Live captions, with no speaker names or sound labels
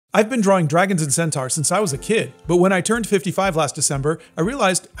I've been drawing dragons and centaurs since I was a kid, but when I turned 55 last December, I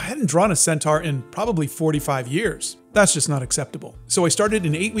realized I hadn't drawn a centaur in probably 45 years. That's just not acceptable. So I started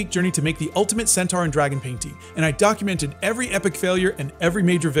an 8-week journey to make the ultimate centaur and dragon painting, and I documented every epic failure and every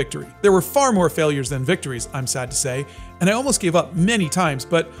major victory. There were far more failures than victories, I'm sad to say, and I almost gave up many times,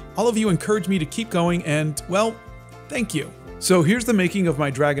 but all of you encouraged me to keep going and, well, thank you. So here's the making of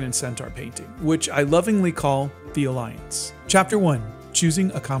my dragon and centaur painting, which I lovingly call The Alliance. Chapter 1.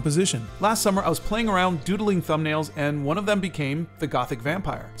 Choosing a composition. Last summer, I was playing around doodling thumbnails, and one of them became the Gothic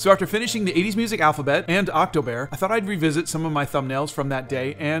Vampire. So after finishing the 80s music alphabet and October, I thought I'd revisit some of my thumbnails from that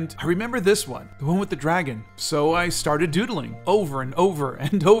day, and I remember this one, the one with the dragon. So I started doodling over and over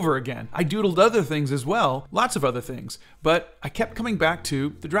and over again. I doodled other things as well, lots of other things, but I kept coming back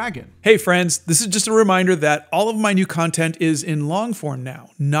to the dragon. Hey friends, this is just a reminder that all of my new content is in long form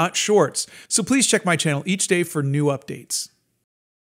now, not shorts. So please check my channel each day for new updates.